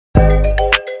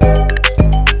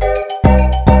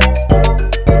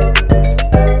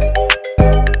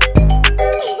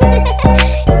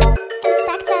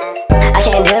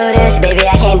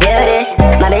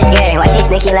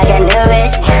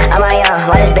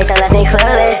left me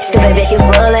clueless. Stupid bitch, you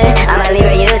foolin', I might leave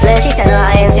her useless. She said no,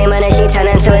 I ain't seen money, she turned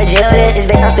into a Judas. This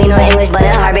bitch don't speak no English, but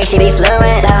in heartbreak she be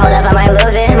fluent. Like hold up, I might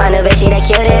lose it, my new bitch, she the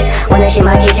cutest. One day she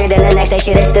my teacher, then the next day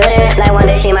she the student. Like one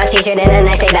day she my teacher, then the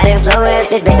next day bad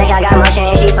influence. This bitch think I got motion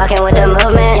and she fucking with the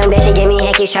movement. Young bitch, she give me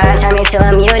hickeys, tryna turn me to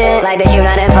a mutant. Like bitch, you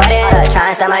not important,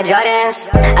 tryna stop my Jordans.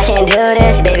 I can't do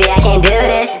this, baby, I can't do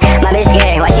this. My bitch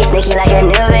scared, why she sneaky like a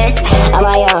new bitch? On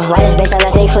my own, why this bitch done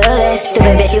left me clueless?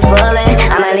 Stupid bitch, you foolin',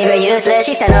 I might leave her useless.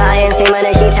 She said no, I ain't seen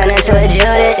money, she turned into a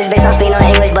Judas. This bitch don't speak no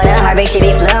English, but in heartbreak she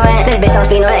be fluent. This bitch don't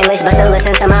speak no English, but still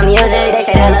listen to my music. They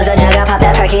say that love's a drug, I pop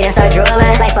that perky then start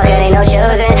drooling. Like fuck it, ain't no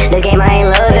choosing, this game I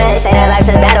ain't losing. They say that life's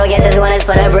a battle, guess this one is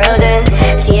for the bruising.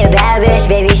 She a bad bitch,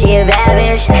 baby, she a bad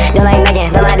bitch. Don't like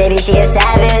Megan, but my baby, she a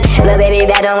savage. Lil' baby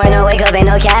bad, don't wear no wake up, ain't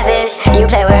no catfish. You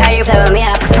play with her, you play with me,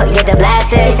 I get the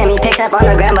blasted. She sent me pics up on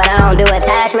the ground, but I don't do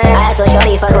attachments. I asked for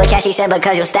shorty, fuck with cash, she said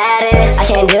because your status. I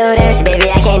can't do this, baby,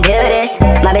 I can't do this.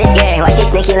 My bitch scared, why she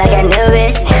sneaky like a new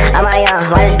bitch? On my own,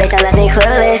 why this bitch done left me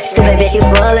clueless? Stupid bitch, you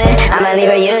foolin', I'ma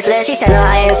leave her useless. She said no,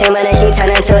 I ain't seen money, she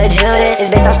turned into a Judas. This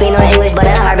bitch don't speak no English, but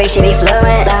in heartbreak she be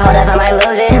fluent. Like hold up, I might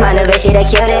lose it, my new bitch, she the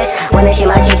cutest. One day she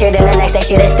my teacher, then the next day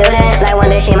she the student. Like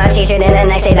one day she my teacher, then the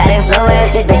next day bad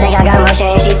influence. This bitch think I got motion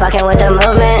and she fucking with the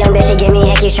movement. Young bitch, she give me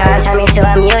hickeys, tryna turn me to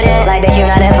a mutant. Like bitch, you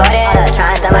not important,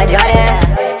 tryna stop my Jordans.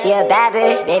 She a bad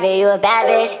bitch, baby, you a bad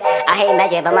bitch. I hate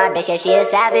Megan, but my bitch, yeah, she a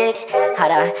savage.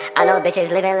 Hold on, I know bitches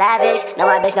living lavish. No,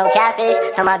 my bitch, no catfish.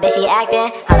 Tell my bitch she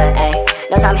acting. Hold on, ayy.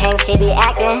 No Tom Hanks, she be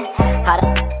acting. Hold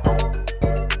on.